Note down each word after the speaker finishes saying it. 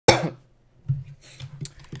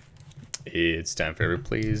It's time for Eric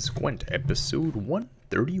Plays Gwent, episode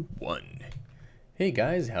 131. Hey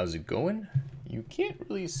guys, how's it going? You can't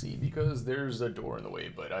really see because there's a door in the way,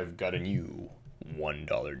 but I've got a new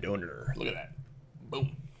 $1 donor. Look at that.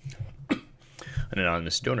 Boom. An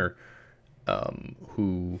anonymous donor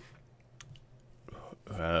who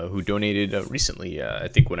donated recently, I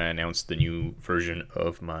think when I announced the new version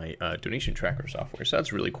of my donation tracker software. So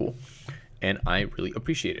that's really cool. And I really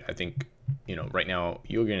appreciate it. I think, you know, right now,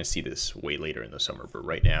 you're going to see this way later in the summer, but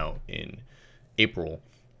right now in April,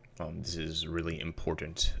 this is really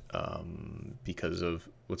important because of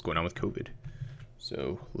what's going on with COVID.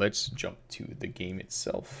 So let's jump to the game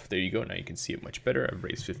itself. There you go. Now you can see it much better. I've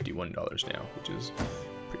raised $51 now, which is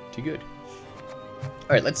pretty good. All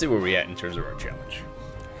right, let's see where we're at in terms of our challenge.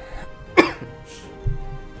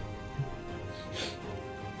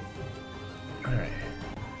 All right.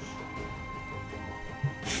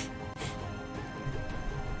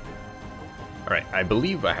 Alright, I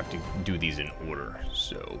believe I have to do these in order,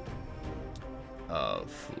 so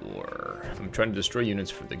I'm trying to destroy units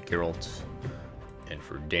for the Geralt, and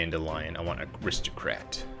for Dandelion, I want an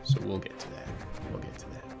aristocrat, so we'll get to that,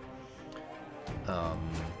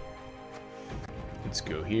 let's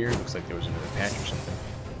go here. Looks like there was another patch or something.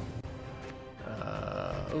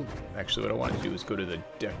 Oh, actually what I want to do is go to the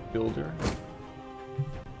deck builder.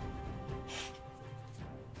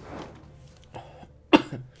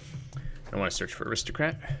 I want to search for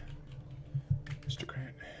aristocrat.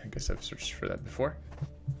 I guess I've searched for that before.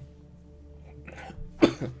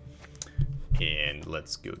 And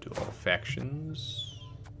let's go to all factions.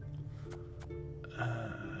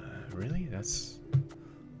 Really? That's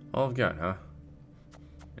all I've got, huh?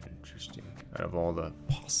 Interesting. Out of all the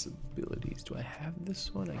possibilities, do I have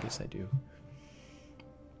this one? I guess I do.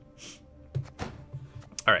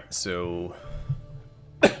 Alright, so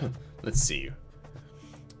let's see.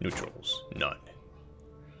 Neutrals, none.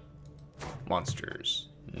 Monsters,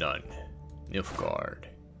 none. Nilfgaard.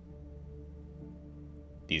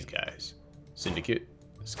 These guys. Syndicate,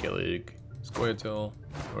 Skellig, Scoia'tael,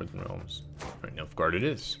 Northern Realms. Alright, Nilfgaard it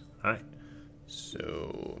is. Alright.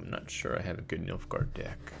 So, I'm not sure I have a good Nilfgaard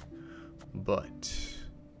deck. But,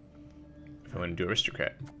 if I want to do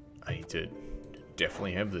Aristocrat, I need to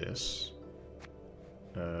definitely have this.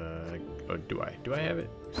 Or do I? Do I have it?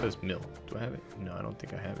 It says mill. Do I have it? No, I don't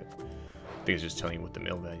think I have it. I think it's just telling you what the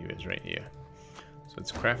mill value is, right? Yeah. So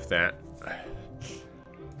let's craft that.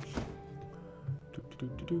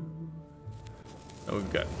 Oh,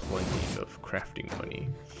 we've got plenty of crafting money.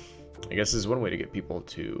 I guess this is one way to get people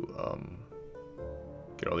to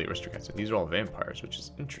get all the aristocrats. These are all vampires, which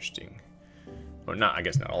is interesting. Or not, I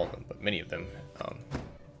guess not all of them, but many of them.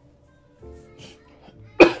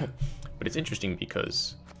 But it's interesting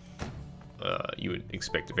because you would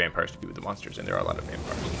expect the vampires to be with the monsters, and there are a lot of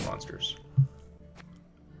vampires and monsters.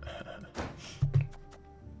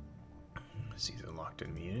 Season locked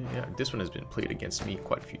in me. Yeah, this one has been played against me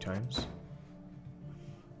quite a few times.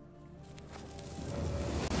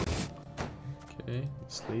 Okay,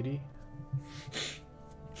 this lady.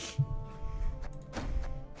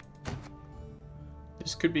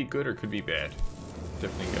 This could be good or could be bad.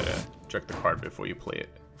 Definitely gotta check the card before you play it.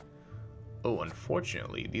 Oh,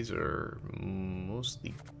 unfortunately, these are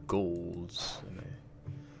mostly golds. And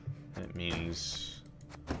that means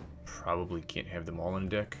probably can't have them all in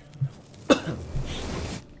deck.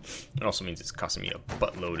 It also means it's costing me a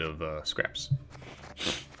buttload of scraps.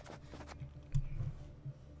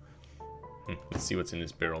 Let's see what's in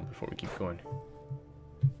this barrel before we keep going.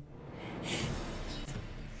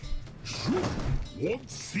 Won't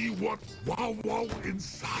see what wow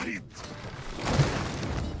inside.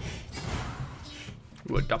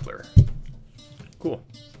 Ooh, a Doppler. Cool.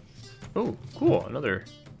 Oh, cool. Another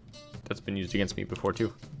that's been used against me before,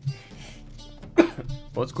 too.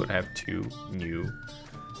 Well, it's good to have two new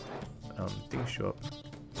things show up.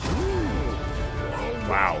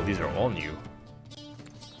 Wow, these are all new.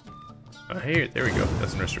 Hey, there we go.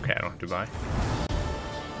 That's an aristocrat I don't have to buy.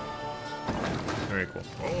 Very cool.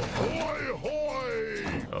 Ahoy,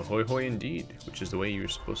 hoy! Ahoy, hoy, indeed. Which is the way you were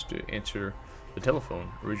supposed to answer the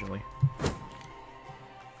telephone originally.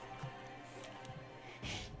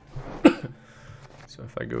 So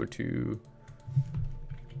if I go to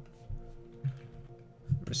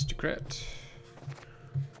aristocrat,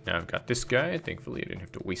 now I've got this guy. Thankfully, I didn't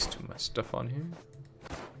have to waste my stuff on him.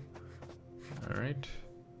 All right,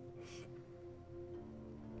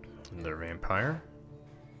 another vampire.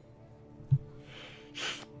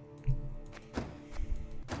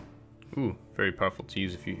 Ooh, very powerful to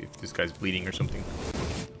use if this guy's bleeding or something.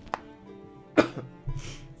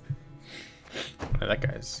 That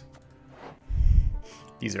guy's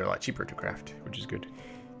These are a lot cheaper to craft, which is good.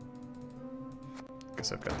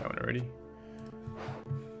 Guess I've got that one already.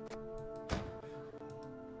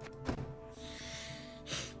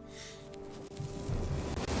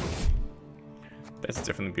 That's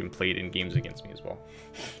definitely been played in games against me as well.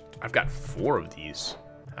 I've got 4 of these.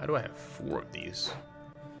 How do I have 4 of these?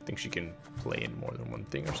 I think she can play in more than one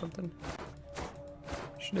thing or something.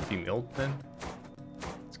 Shouldn't it be milled then?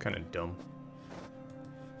 It's kind of dumb.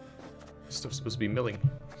 This stuff's supposed to be milling.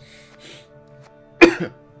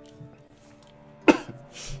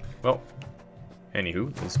 Well,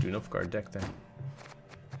 anywho, let's do enough guard deck then.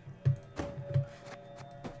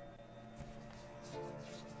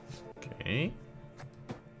 Okay.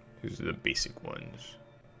 These are the basic ones.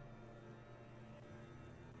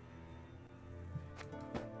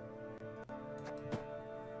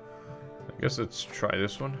 I guess let's try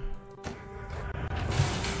this one.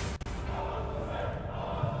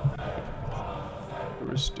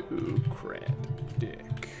 Aristocrat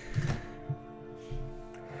deck.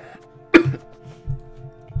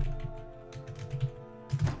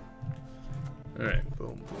 Alright,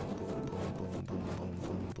 boom, boom, boom, boom, boom, boom, boom, boom,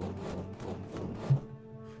 boom, boom, boom, boom.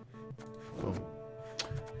 Boom.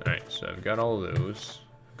 Alright, so I've got all of those.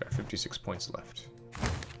 I've got 56 points left.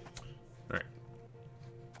 Alright.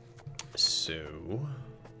 So...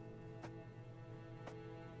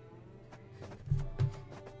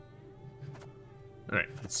 Alright,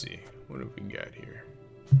 let's see. What have we got here?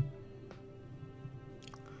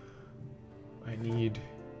 I need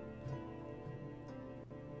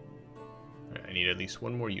at least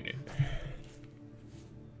one more unit.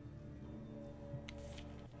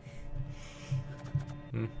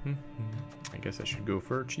 I guess I should go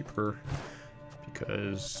for cheaper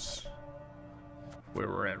because where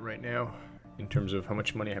we're at right now in terms of how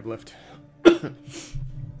much money I have left.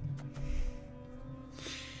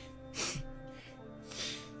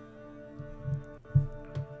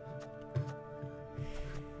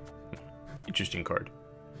 Interesting card.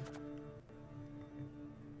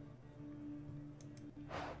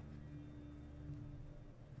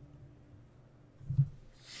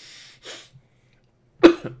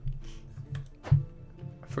 I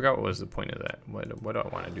forgot what was the point of that. Why do I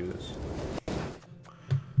want to do this?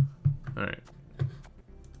 Alright.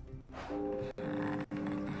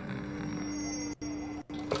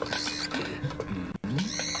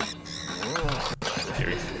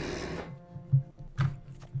 Serious.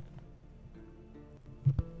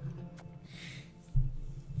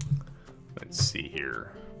 Let's see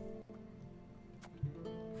here.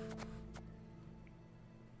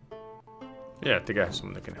 Yeah, I think I have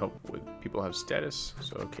someone that can help with people have status.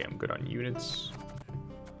 So, okay, I'm good on units.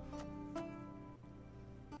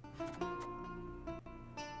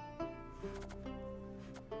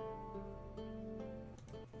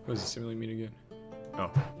 What does it simulate mean again?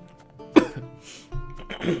 Oh.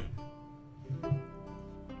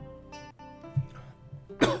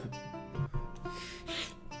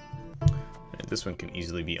 Right, this one can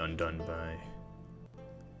easily be undone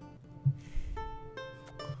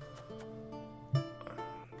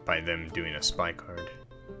by them doing a spy card.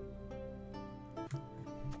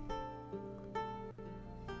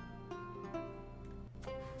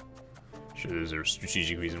 Sure, there's a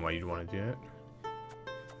strategic reason why you'd want to do that.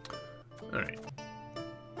 Alright.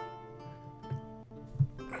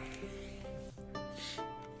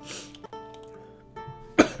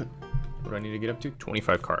 What do I need to get up to?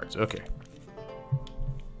 25 cards. Okay.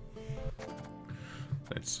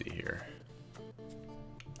 Let's see here.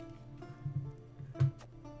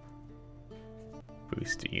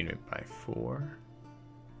 Boost a unit by 4.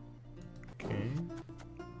 Okay.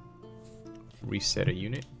 Reset a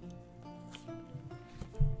unit.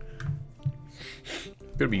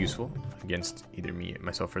 Could be useful against either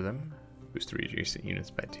myself or them. Boost 3 adjacent units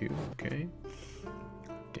by 2. Okay.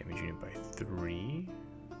 Damage unit by 3.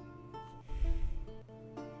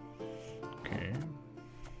 Okay.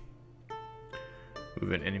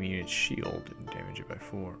 Move an enemy unit shield and damage it by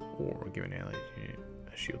 4, or give an allied unit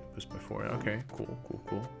a shield boost by 4. Okay, cool.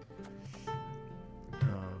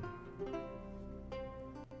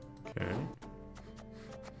 Okay.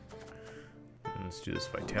 And let's do this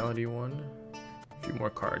vitality one. A few more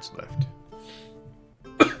cards left.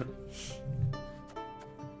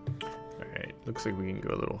 Alright, looks like we can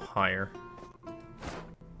go a little higher.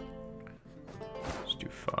 Let's do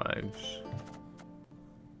 5s.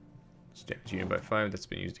 Let's damage unit by 5. That's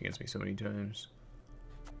been used against me so many times.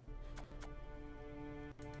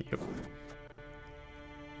 Yep.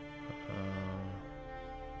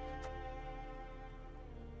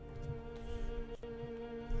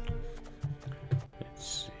 Let's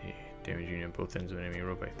see. Damage unit both ends of enemy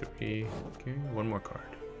row by 3. Okay, one more card.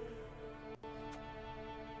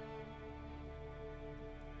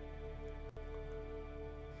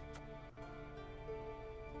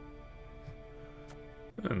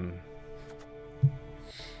 Hmm.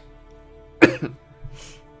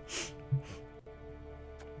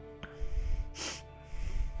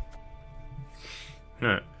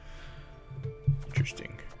 Huh.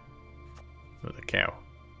 Interesting. Oh, the cow.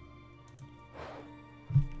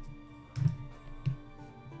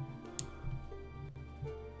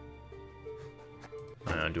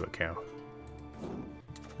 I'll do a cow.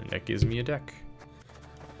 And that gives me a deck.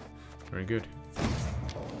 Very good.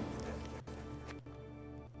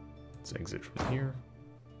 Let's exit from here.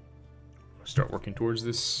 Start working towards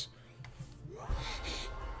this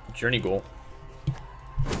journey goal.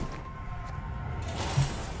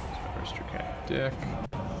 Aristocrat deck.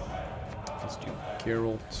 Let's do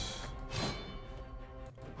Geralt.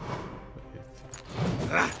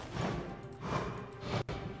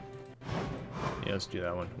 Yeah, let's do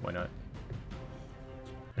that one. Why not?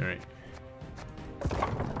 Alright.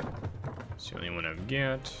 It's the only one I've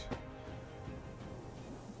got.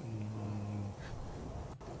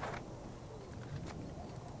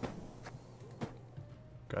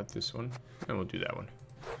 Got this one, and we'll do that one.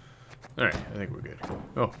 Alright, I think we're good.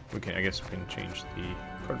 Oh, we can, I guess we can change the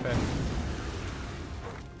card pad.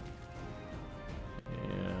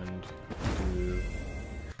 And do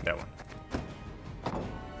that one.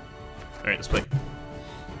 Alright, let's play.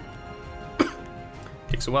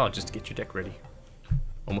 Takes a while just to get your deck ready.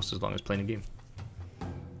 Almost as long as playing a game.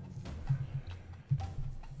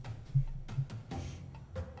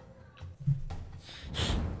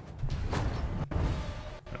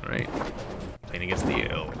 Alright. Playing against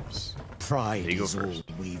the elves. Pride They go is all first.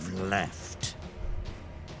 we've left.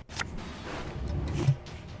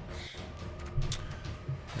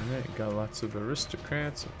 Alright, got lots of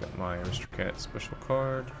aristocrats. I've got my aristocrat special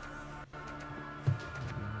card.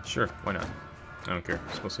 Sure, why not? I don't care.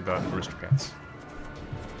 It's mostly about aristocrats.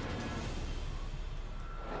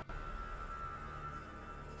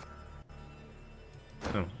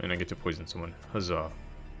 Oh, and I get to poison someone. Huzzah.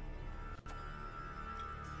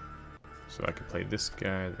 So I can play this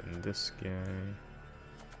guy, then this guy.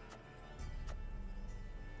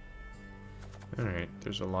 Alright,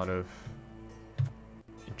 there's a lot of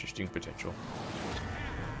interesting potential.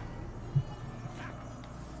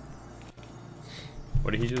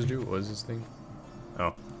 What did he just do? What was this thing?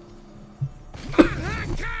 Oh.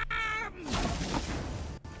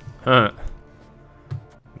 Huh.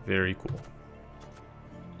 Very cool.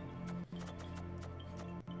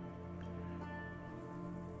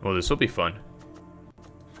 Well, this will be fun.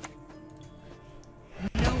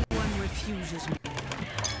 No one refuses me.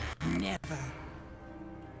 Never.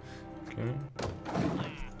 Okay.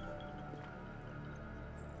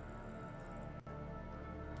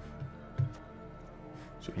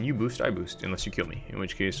 So when you boost, I boost, unless you kill me. In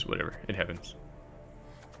which case, whatever, it happens.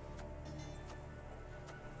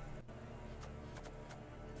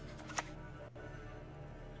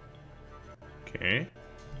 Okay.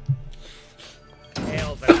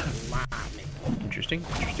 Interesting,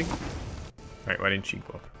 interesting. Alright, why didn't she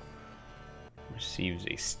go up? Receives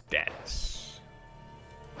a status.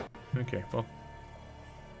 Okay, well.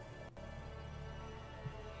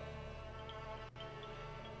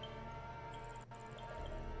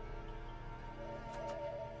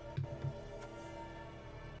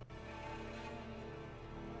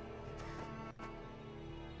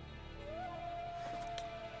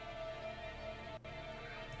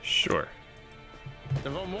 Sure.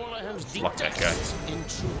 Lock that guy.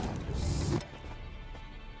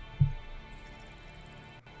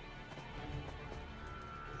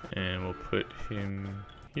 And we'll put him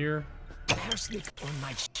here. Arsenic on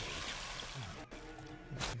my shade.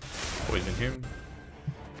 Poison him.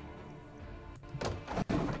 I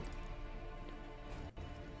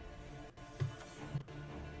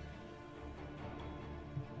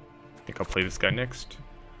think I'll play this guy next.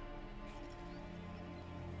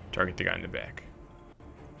 Target the guy in the back.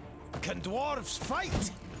 Can dwarves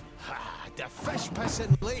fight? Ha! The fish piss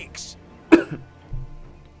in lakes.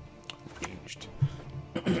 Ranged.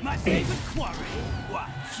 My favorite quarry. What?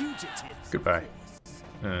 Fugitives. Goodbye.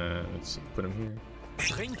 Let's see, put him here.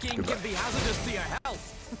 Drinking Goodbye. can be hazardous to your health.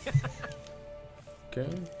 Okay.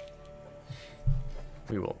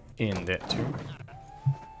 We will end that turn.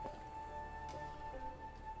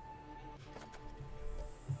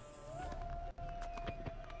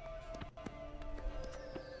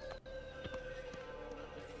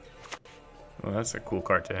 Well, that's a cool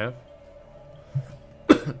card to have.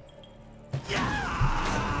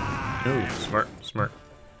 Ooh, smart, smart.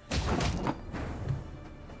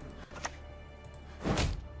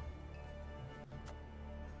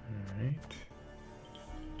 Alright.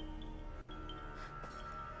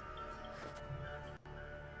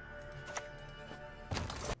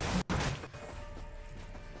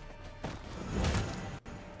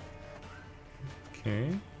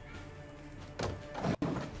 Okay.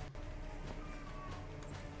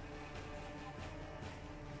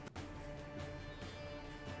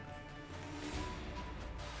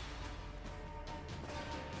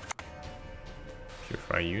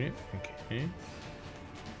 Purify unit. Okay.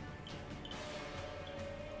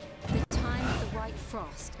 The time of the white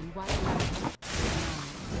frost and white light.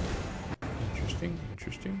 Interesting.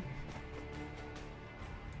 Interesting.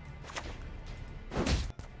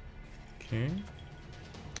 Okay.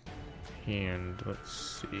 And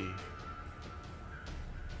let's see.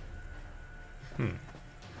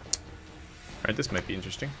 Alright, this might be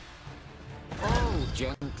interesting. Oh,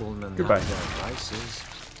 gentlemen, Goodbye. have their vices.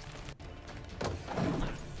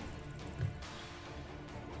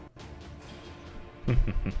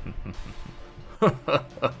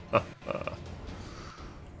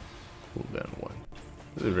 Cool down one.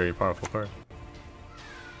 This is a very powerful card.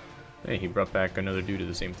 Hey, he brought back another dude to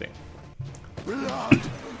the same thing. Blood!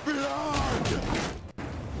 Blood!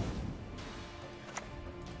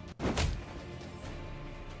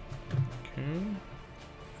 Okay.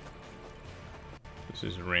 This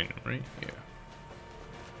is random, right? Yeah.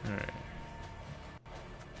 Alright.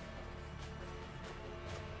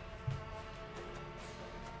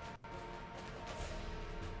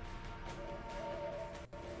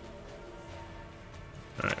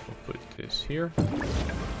 Alright, we'll put this here.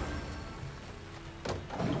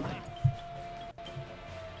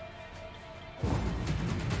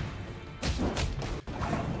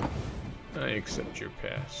 I accept your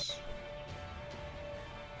pass.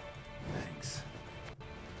 Thanks.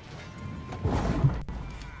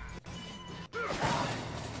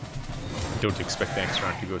 Don't expect the next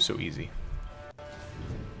round to go so easy.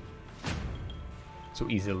 So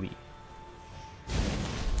easily.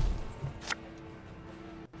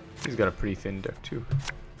 He's got a pretty thin deck too.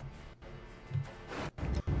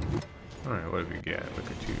 Alright, what have we got? Look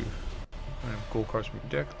at two. Gold cards from your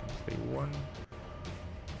deck. Let's play one.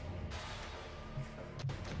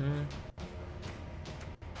 Okay.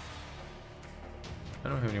 I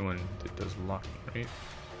don't have anyone that does locking, right?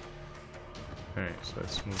 Alright, so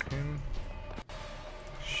let's move him.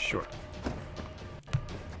 Sure.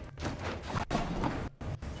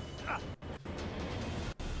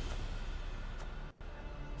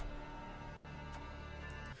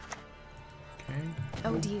 Okay.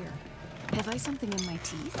 Oh dear. Have I something in my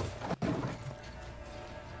teeth?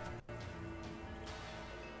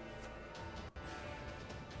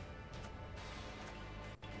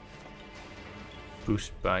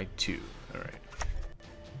 Boost by 2. Alright.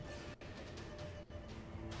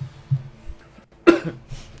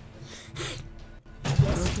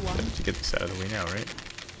 To get this out of the way now, right?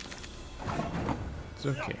 It's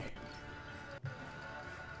okay.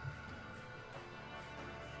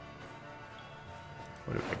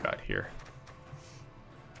 What have I got here?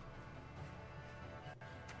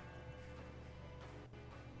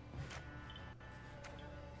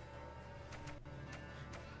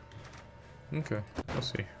 Okay, we'll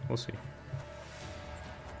see. We'll see.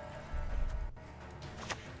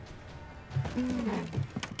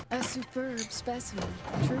 A superb specimen,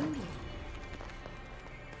 truly.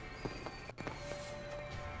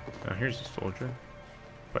 Now here's the soldier,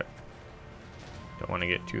 but don't want to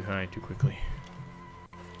get too high too quickly.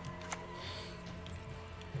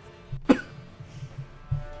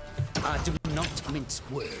 Do not mince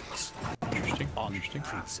words. Interesting. On Interesting.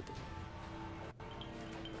 principle.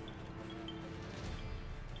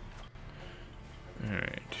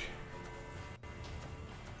 Alright.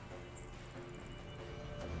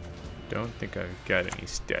 Don't think I've got any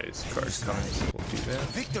status cards coming, so we'll do that.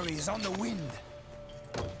 Victory is on the wind.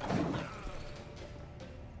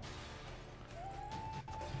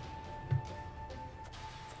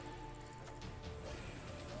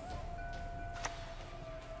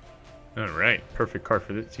 Alright, perfect card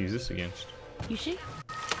for this to use this against. You see?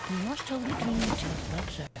 You must hold it clean,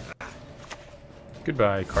 that's it.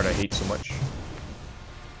 Goodbye, card I hate so much.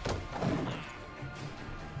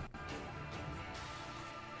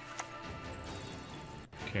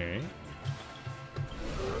 Okay.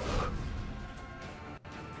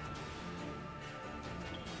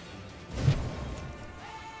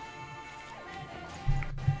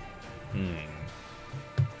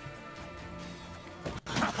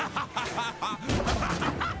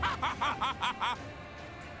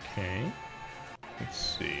 Okay. Let's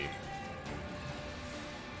see.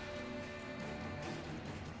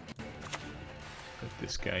 Put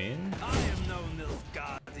this guy in. I am no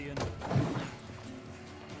Nilfgaardian.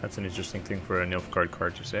 That's an interesting thing for a Nilfgaard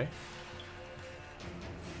card to say.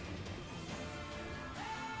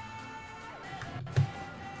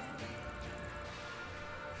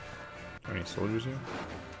 How many soldiers here?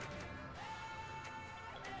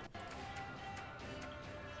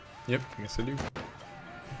 Yep, I guess I do.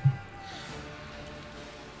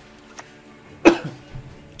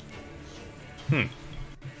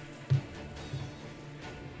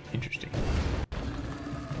 Interesting.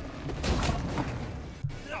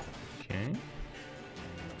 Okay.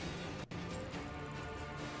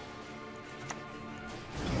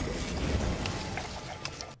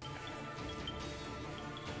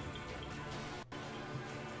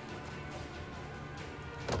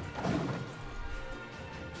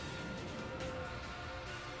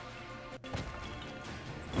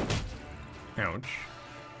 Ouch.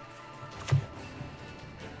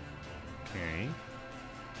 Okay.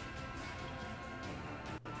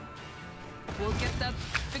 We'll get that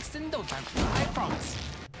fixed in no time. I promise.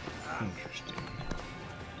 Interesting.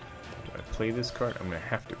 Do I play this card? I'm gonna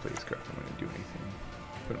have to play this card if I'm gonna do anything.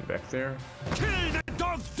 Put him back there. Kill the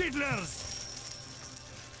dog fiddlers!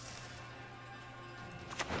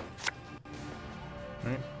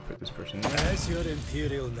 Alright, put this person there. As your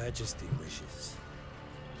Imperial Majesty wishes.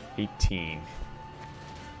 18.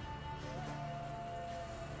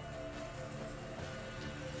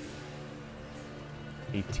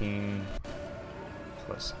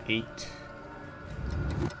 Plus 8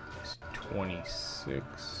 is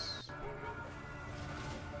 26.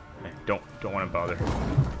 Don't want to bother.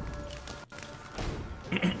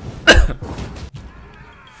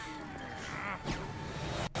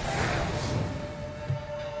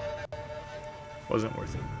 Wasn't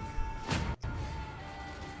worth it.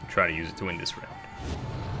 I'll try to use it to win this round.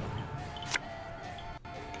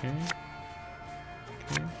 Okay.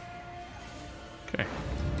 Okay. Okay.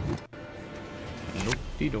 Nope,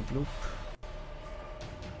 nope, nope.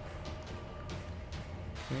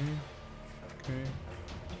 Okay. Okay.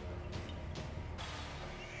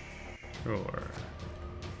 Sure.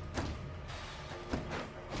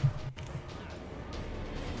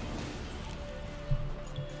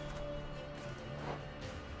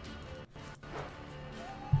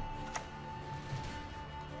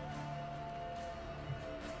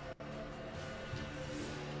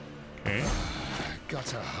 Okay.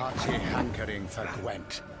 Got a hearty hankering for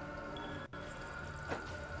Gwent.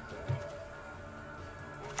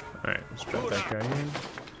 Alright, let's drop that guy in.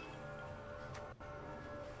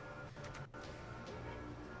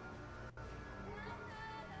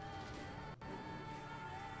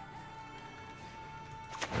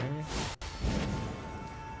 Okay.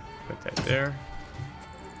 Put that there.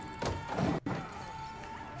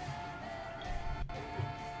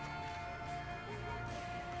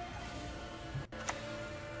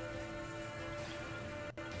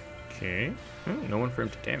 Okay. Oh, no one for him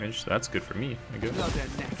to damage, so that's good for me, I guess. Blood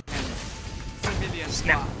and neck and civilian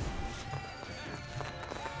Snap. swap.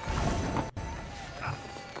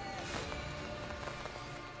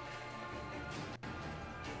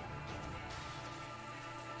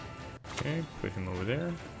 Okay, put him over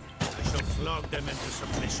there. I shall flog them into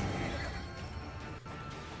submission.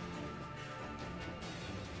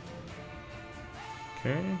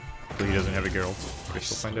 Okay. Hopefully he doesn't have a Geralt. Guess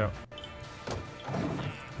we'll find out.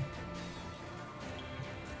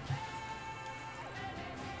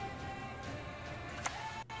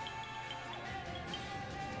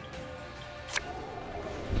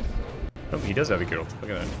 Oh, he does have a Geralt.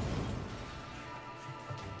 Look at that.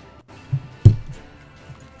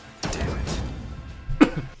 Damn it.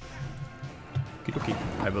 Okie dokie.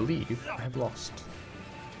 I believe I have lost.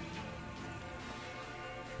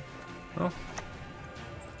 Well,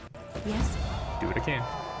 Yes? do what I can.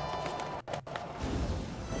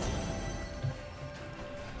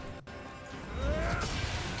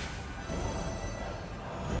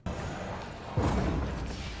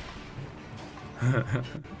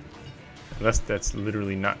 Unless that's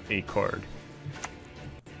literally not a card.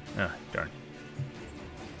 Ah, darn.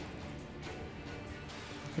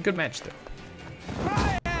 A good match, though.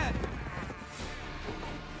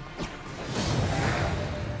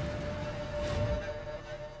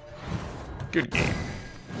 Good game.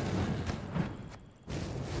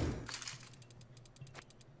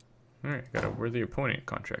 Alright, got a worthy opponent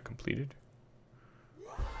contract completed.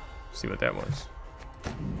 See what that was.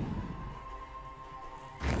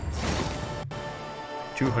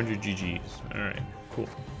 200 GGs. Alright, cool.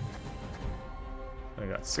 I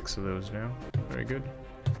got 6 of those now. Very good.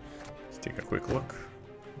 Let's take a quick look.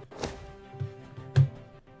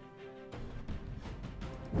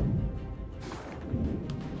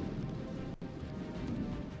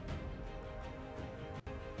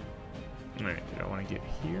 Alright, did I want to get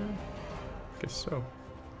here? Guess so.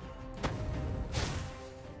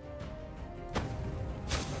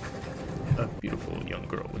 A beautiful young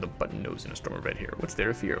girl with a button nose. nose in a storm of red hair. What's there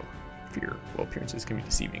to fear? Fear. Well, appearances can be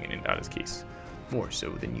deceiving in Indada's case. More so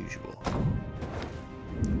than usual.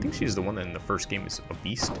 I think she's the one that in the first game is a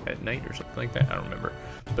beast at night or something like that. I don't remember.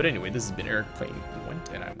 But anyway, this has been Eric playing Gwent,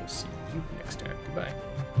 and I will see you next time. Goodbye.